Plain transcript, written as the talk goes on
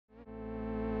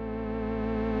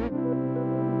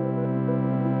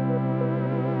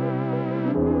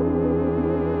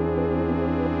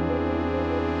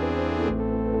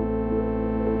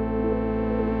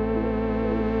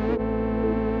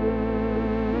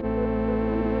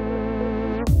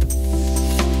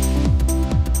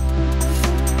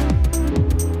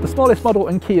smallest model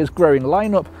in Kia's growing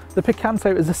lineup, the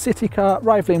Picanto is a city car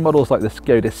rivaling models like the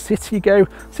Skoda Citigo,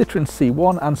 Citroën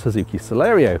C1 and Suzuki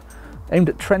Celerio. Aimed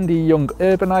at trendy young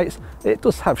urbanites, it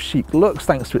does have chic looks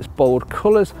thanks to its bold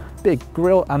colours, big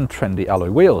grille and trendy alloy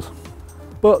wheels.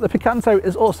 But the Picanto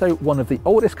is also one of the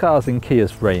oldest cars in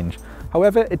Kia's range.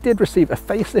 However, it did receive a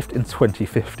facelift in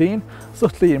 2015,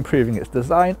 subtly improving its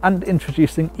design and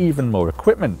introducing even more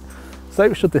equipment.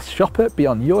 So should this shopper be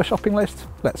on your shopping list?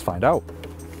 Let's find out.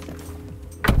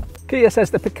 Kia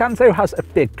says the Picanto has a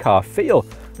big car feel,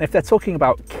 and if they're talking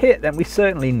about kit, then we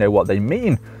certainly know what they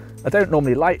mean. I don't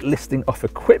normally like listing off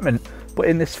equipment, but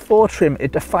in this 4 trim,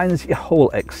 it defines your whole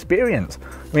experience.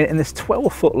 I mean, in this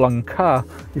 12-foot long car,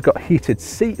 you've got heated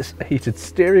seats, a heated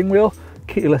steering wheel,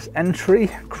 keyless entry,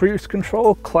 cruise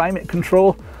control, climate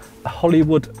control, a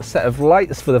Hollywood set of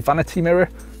lights for the vanity mirror.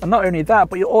 And not only that,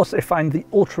 but you'll also find the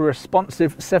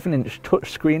ultra-responsive 7-inch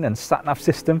touchscreen and sat-nav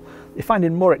system you find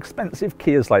in more expensive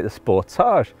Kias like the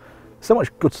Sportage. So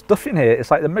much good stuff in here, it's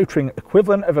like the motoring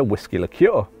equivalent of a whiskey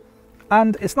liqueur.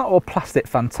 And it's not all plastic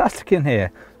fantastic in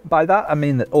here. By that I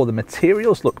mean that all the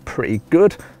materials look pretty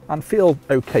good and feel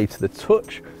okay to the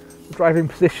touch. The driving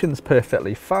position's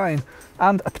perfectly fine,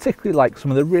 and I particularly like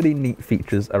some of the really neat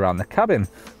features around the cabin.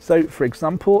 So for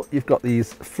example, you've got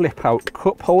these flip out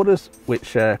cup holders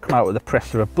which come out with the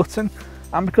press of a button,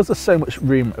 and because there's so much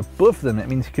room above them, it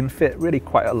means you can fit really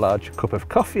quite a large cup of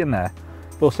coffee in there.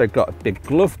 You've also got a big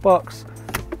glove box,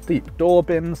 deep door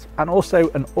bins, and also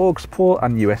an aux port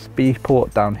and USB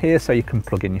port down here so you can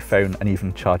plug in your phone and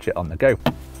even charge it on the go.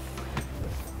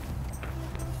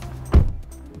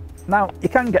 Now, you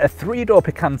can get a 3-door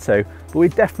Picanto, but we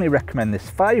definitely recommend this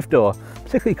 5-door,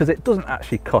 particularly because it doesn't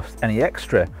actually cost any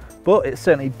extra, but it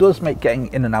certainly does make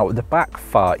getting in and out of the back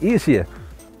far easier.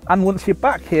 And once you're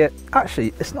back here,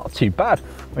 actually, it's not too bad.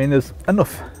 I mean, there's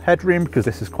enough headroom because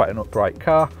this is quite an upright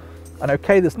car. And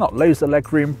okay, there's not loads of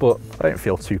leg room, but I don't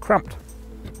feel too cramped.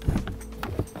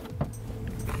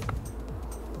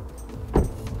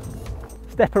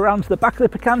 Step around to the back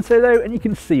of the Picanto though, and you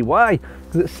can see why,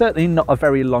 because it's certainly not a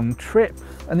very long trip,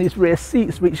 and these rear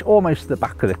seats reach almost to the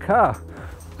back of the car.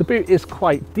 The boot is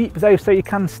quite deep though, so you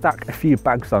can stack a few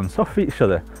bags on top of each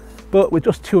other. But with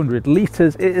just 200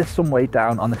 litres, it is some way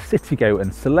down on the Citigo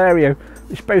and Celerio,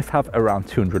 which both have around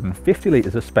 250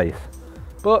 litres of space.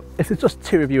 But if there's just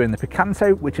 2 of you in the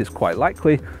Picanto, which is quite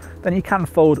likely, then you can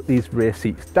fold these rear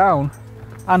seats down,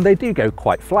 and they do go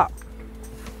quite flat.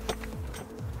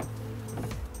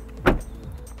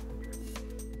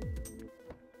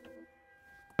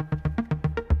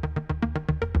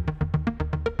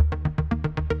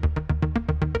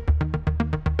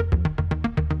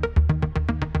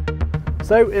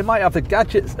 So it might have the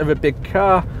gadgets of a big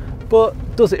car, but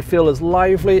does it feel as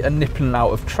lively and nipping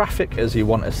out of traffic as you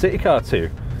want a city car to?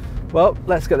 Well,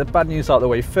 let's get the bad news out of the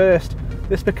way first.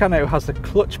 This Picanto has the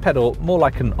clutch pedal more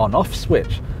like an on-off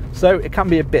switch, so it can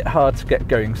be a bit hard to get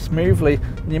going smoothly,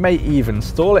 and you may even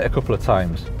stall it a couple of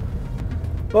times.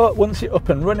 But once you're up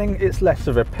and running, it's less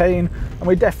of a pain, and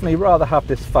we definitely rather have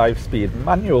this 5-speed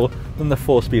manual than the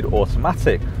 4-speed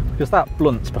automatic, because that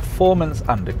blunts performance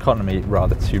and economy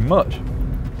rather too much.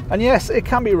 And yes, it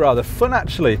can be rather fun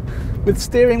actually, with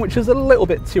steering which is a little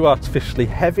bit too artificially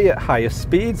heavy at higher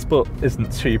speeds, but isn't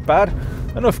too bad,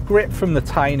 enough grip from the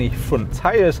tiny front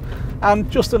tyres, and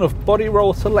just enough body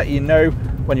roll to let you know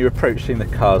when you're approaching the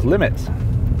car's limits.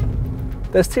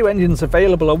 There's 2 engines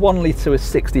available, a 1 litre with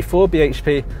 64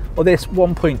 bhp, or this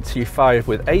 1.25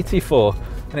 with 84,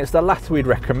 and it's the latter we'd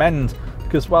recommend,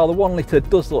 because while the 1 litre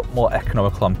does look more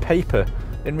economical on paper,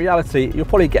 in reality you'll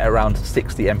probably get around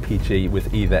 60 mpg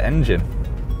with either engine.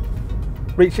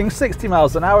 Reaching 60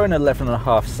 miles an hour in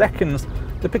 11.5 seconds,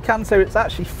 the Picanto is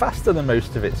actually faster than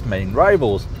most of its main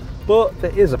rivals, but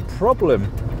there is a problem.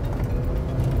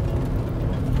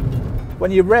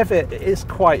 When you rev it, it is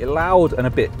quite loud and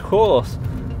a bit coarse,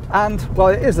 and while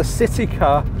it is a city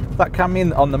car, that can mean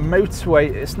that on the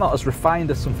motorway it's not as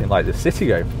refined as something like the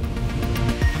Citigo.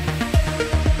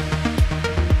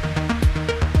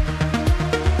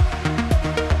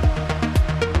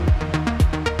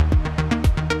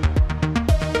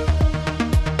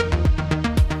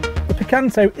 The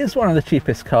Picanto is one of the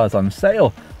cheapest cars on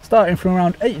sale, starting from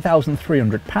around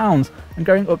 £8,300 and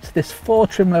going up to this 4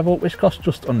 trim level which costs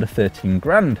just under 13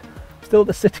 grand. Still,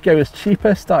 the Citigo is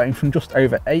cheaper, starting from just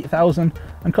over 8,000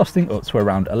 and costing up to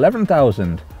around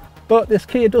 11,000. But this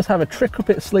Kia does have a trick up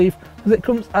its sleeve, as it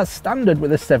comes as standard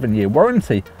with a 7-year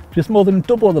warranty, which is more than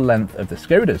double the length of the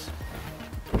Skodas.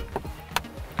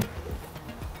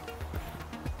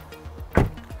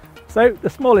 So the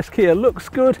smallest Kia looks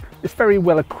good, it's very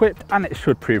well equipped, and it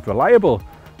should prove reliable.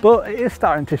 but it is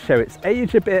starting to show its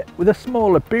age a bit with a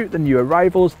smaller boot than newer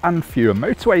rivals and fewer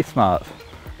motorway smarts.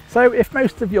 So if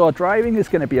most of your driving is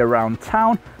going to be around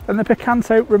town, then the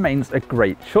Picanto remains a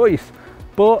great choice.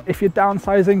 But if you're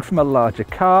downsizing from a larger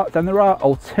car, then there are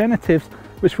alternatives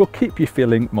which will keep you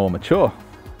feeling more mature.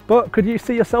 But could you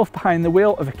see yourself behind the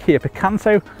wheel of a Kia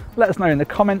Picanto? Let us know in the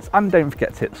comments and don't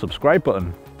forget to hit the subscribe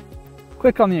button.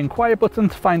 Click on the inquire button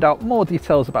to find out more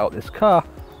details about this car,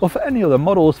 or for any other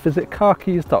models visit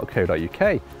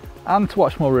carkeys.co.uk. And to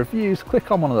watch more reviews, click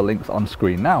on one of the links on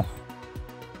screen now.